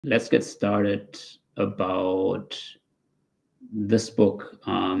let's get started about this book,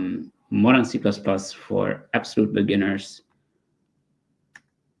 Modern C++ for Absolute Beginners,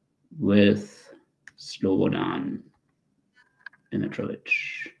 with Slobodan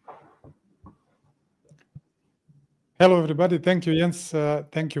Dmitrović. Hello, everybody. Thank you, Jens.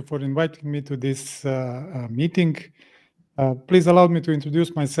 Thank you for inviting me to this meeting. Please allow me to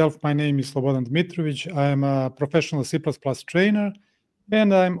introduce myself. My name is Slobodan Dmitrović. I am a professional C++ trainer,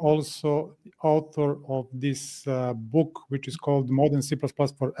 and I'm also the author of this book, which is called Modern C++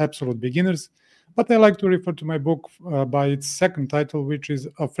 for Absolute Beginners. But I like to refer to my book by its second title, which is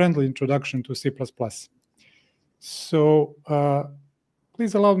A Friendly Introduction to C++. So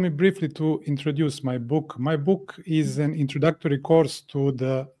please allow me briefly to introduce my book. My book is an introductory course to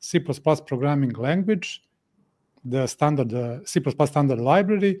the C++ programming language, the standard C++ standard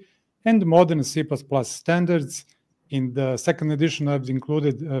library, and modern C++ standards. In the second edition, I've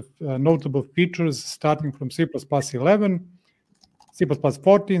included notable features starting from C++ 11, C++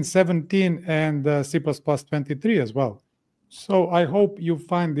 14, 17, and C++ 23 as well. So I hope you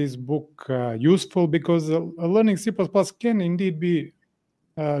find this book useful, because learning C++ can indeed be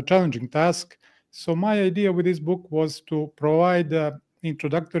a challenging task. So my idea with this book was to provide an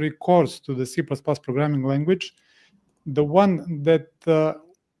introductory course to the C++ programming language, the one that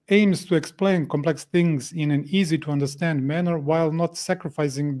aims to explain complex things in an easy to understand manner while not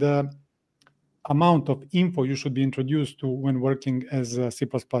sacrificing the amount of info you should be introduced to when working as a C++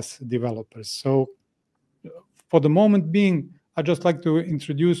 developers. So for the moment being, I'd just like to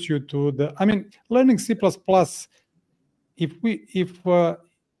introduce you to learning C++, if a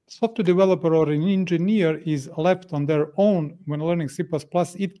software developer or an engineer is left on their own when learning C++,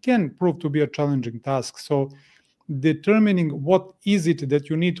 it can prove to be a challenging task. So determining what is it that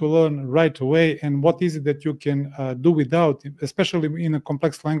you need to learn right away and what is it that you can do without, especially in a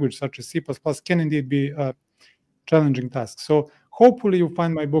complex language such as C++, can indeed be a challenging task. So hopefully you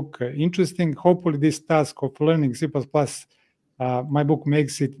find my book interesting. Hopefully this task of learning C++, my book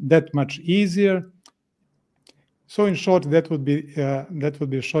makes it that much easier. So in short, that would be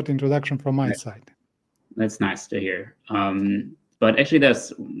a short introduction from my side. That's nice to hear. But actually,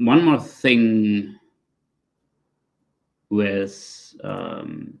 there's one more thing worth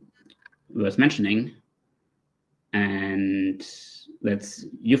mentioning, and that's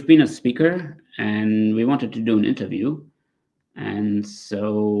you've been a speaker, and we wanted to do an interview. And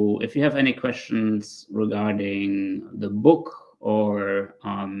so, if you have any questions regarding the book or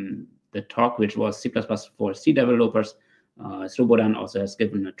the talk, which was C++ for C developers, Slobodan also has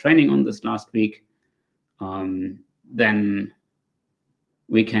given a training on this last week. Then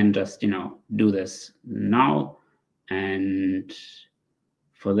we can just, do this now. And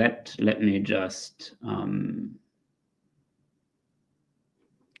for that, let me just...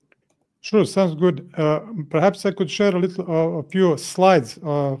 Sure, sounds good. Perhaps I could share a few slides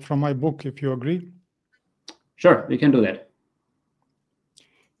from my book, if you agree. Sure, we can do that.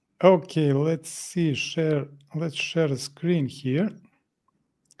 Okay, let's see. Let's share a screen here.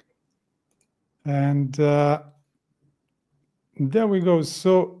 And there we go.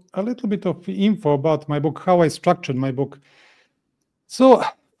 So a little bit of info about my book, how I structured my book. So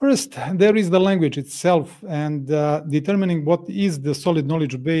first, there is the language itself, and determining what is the solid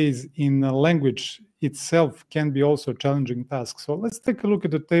knowledge base in a language itself can be also a challenging task. So let's take a look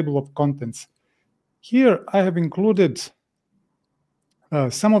at the table of contents. Here I have included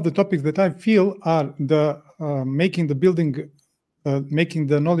some of the topics that I feel are making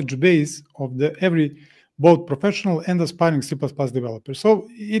the knowledge base of both professional and aspiring C++ developer. So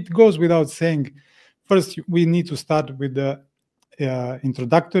it goes without saying, first we need to start with the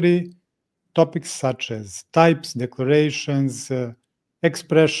introductory topics such as types, declarations,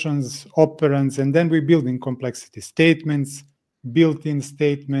 expressions, operands, and then we build in complexity, statements, built-in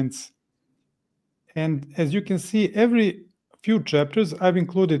statements. And as you can see, every few chapters I've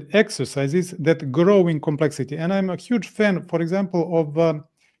included exercises that grow in complexity. And I'm a huge fan, for example, of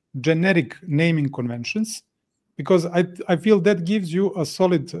generic naming conventions, because I feel that gives you a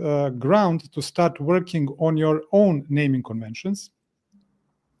solid ground to start working on your own naming conventions.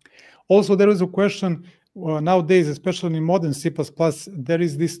 Also, there is a question nowadays, especially in modern C++, there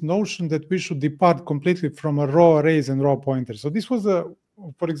is this notion that we should depart completely from a raw arrays and raw pointers. So this was,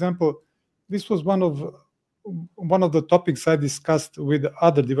 for example, this was one of the topics I discussed with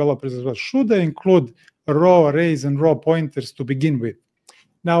other developers as well. Should I include raw arrays and raw pointers to begin with?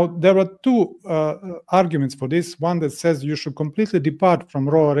 Now, there are two arguments for this. One that says you should completely depart from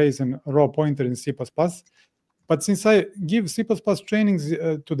raw arrays and raw pointer in C++. But since I give C++ trainings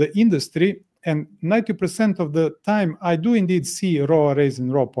to the industry, And 90% of the time, I do indeed see row arrays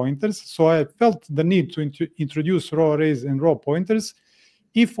and row pointers. So I felt the need to introduce row arrays and row pointers,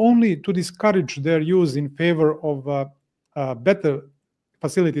 if only to discourage their use in favor of better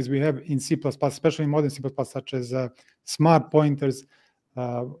facilities we have in C++, especially in modern C++, such as smart pointers,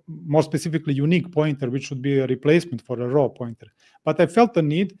 more specifically unique pointer, which should be a replacement for a row pointer. But I felt the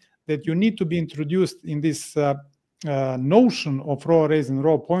need that you need to be introduced in this notion of row arrays and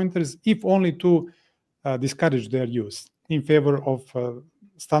row pointers, if only to discourage their use in favor of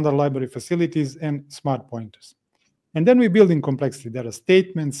standard library facilities and smart pointers. And then we build in complexity. There are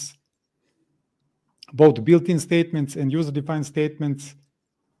statements, both built-in statements and user-defined statements,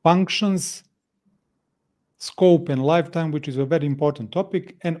 functions, scope and lifetime, which is a very important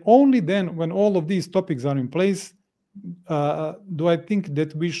topic. And only then, when all of these topics are in place, do I think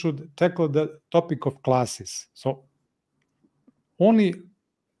that we should tackle the topic of classes. So only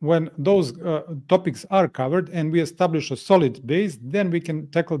when those topics are covered and we establish a solid base, then we can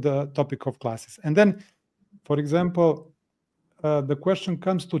tackle the topic of classes. And then, for example, the question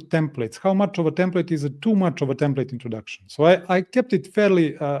comes to templates. How much of a template is too much of a template introduction? So I kept it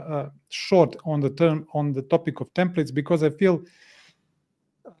fairly short on the topic of templates, because I feel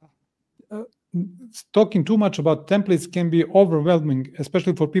talking too much about templates can be overwhelming,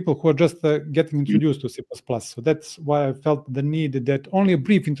 especially for people who are just getting introduced to C++. So that's why I felt the need that only a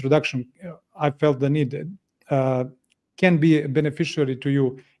brief introduction, I felt the need can be a beneficiary to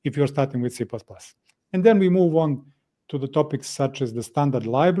you if you're starting with C++. And then we move on to the topics such as the standard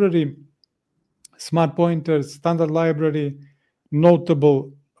library, smart pointers, standard library,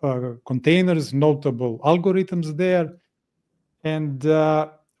 notable containers, notable algorithms there. And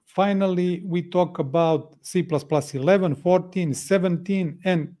finally, we talk about C++ 11, 14, 17,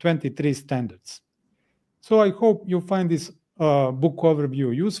 and 23 standards. So I hope you find this book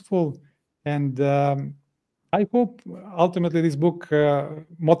overview useful, and I hope ultimately this book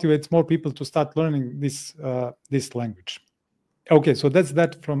motivates more people to start learning this language. Okay, so that's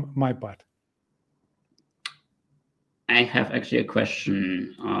that from my part. I have actually a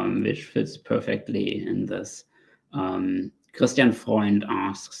question which fits perfectly in this. Christian Freund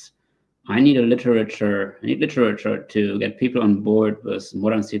asks, I need literature to get people on board with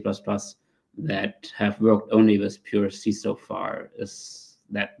modern C++ that have worked only with pure C so far. Is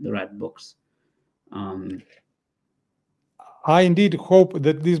that the right books? I indeed hope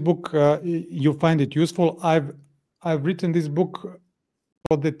that this book, you find it useful. I've written this book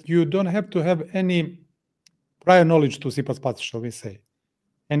so that you don't have to have any prior knowledge to C++, shall we say.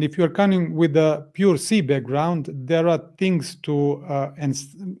 And if you're coming with a pure C background, there are things to, and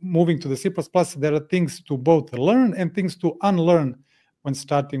moving to the C++, there are things to both learn and things to unlearn when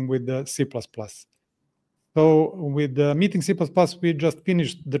starting with the C++. So with Meeting C++, we just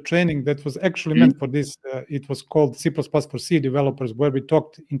finished the training that was actually meant for this. It was called C++ for C developers, where we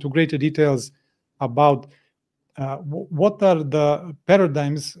talked into greater details about what are the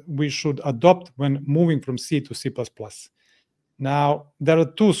paradigms we should adopt when moving from C to C++. Now, there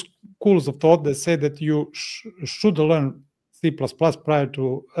are two schools of thought that say that you should learn C++ prior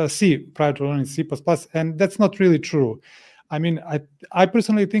to C prior to learning C++, and that's not really true. I mean, I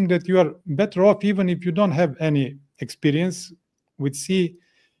personally think that you are better off, even if you don't have any experience with C,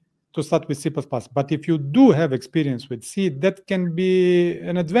 to start with C++. But if you do have experience with C, that can be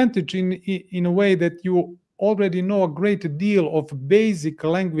an advantage in a way that you already know a great deal of basic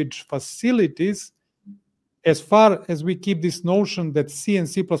language facilities, as far as we keep this notion that C and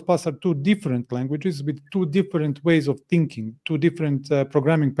C++ are two different languages with two different ways of thinking, two different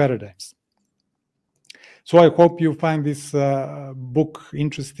programming paradigms. So I hope you find this book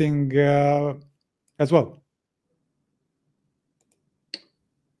interesting as well.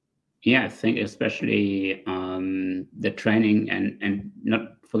 Yeah, I think especially the training, and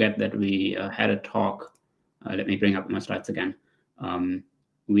not forget that we had a talk. Let me bring up my slides again.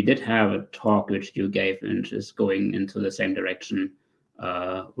 We did have a talk which you gave, and is going into the same direction,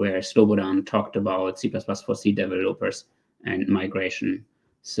 where Slobodan talked about C++ for C developers and migration.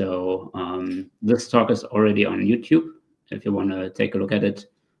 So this talk is already on YouTube. If you want to take a look at it,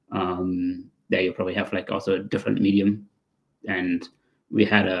 there you probably have like also a different medium. And we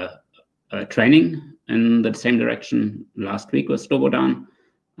had a training in the same direction last week with Slobodan,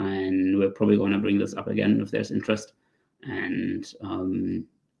 and we're probably going to bring this up again if there's interest. And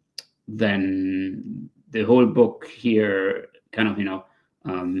then the whole book here kind of,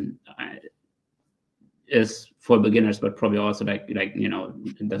 is for beginners, but probably also like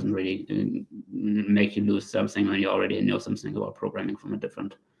it doesn't really make you lose something when you already know something about programming from a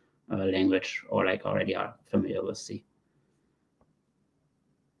different language, or like already are familiar with C.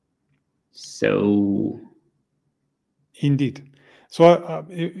 So indeed. So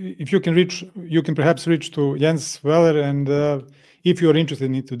if you can perhaps reach to Jens Weller, and if you're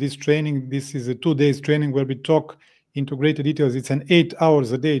interested into this training, this is a 2 days training where we talk into greater details. It's an 8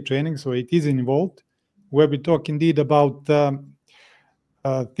 hours a day training, so it is involved, where we talk indeed about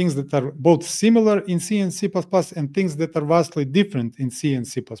things that are both similar in C and C++ and things that are vastly different in C and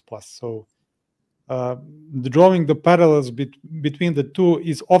C++. So drawing the parallels between the two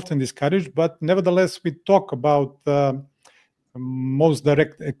is often discouraged, but nevertheless, we talk about most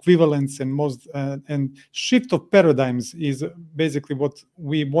direct equivalence and shift of paradigms is basically what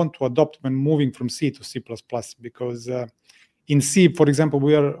we want to adopt when moving from C to C++, because in C, for example,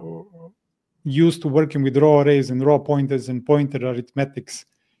 we are used to working with raw arrays and raw pointers and pointer arithmetics.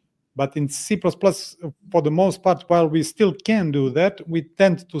 But in C++, for the most part, while we still can do that, we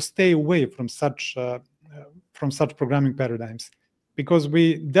tend to stay away from such programming paradigms, because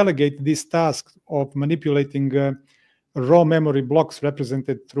we delegate this task of manipulating raw memory blocks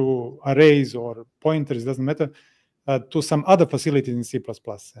represented through arrays or pointers, doesn't matter, to some other facilities in C++.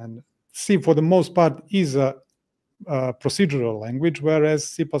 And C, for the most part, is a procedural language, whereas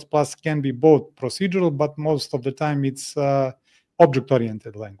C++ can be both procedural, but most of the time it's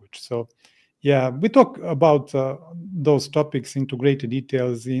object-oriented language. So yeah, we talk about those topics into greater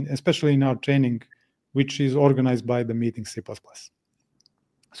details, especially in our training, which is organized by the meeting C++.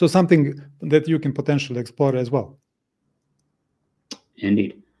 So something that you can potentially explore as well.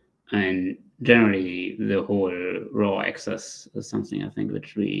 Indeed. And generally, the whole raw access is something I think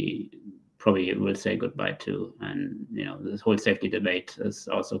which we probably will say goodbye to. And, this whole safety debate is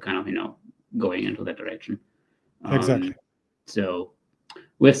also kind of, going into that direction. Exactly. So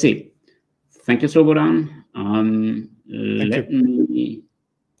we'll see. Thank you, Slobodan. Let me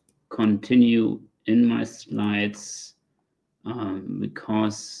continue in my slides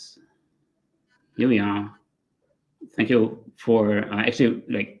because here we are. Thank you for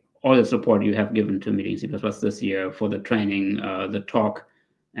actually all the support you have given to Meeting C++ this year, for the training, the talk,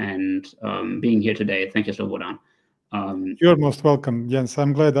 and being here today. Thank you, Slobodan. You're most welcome, Jens.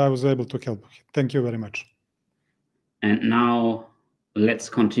 I'm glad I was able to help. Thank you very much. And now let's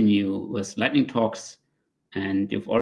continue with lightning talks. And you've already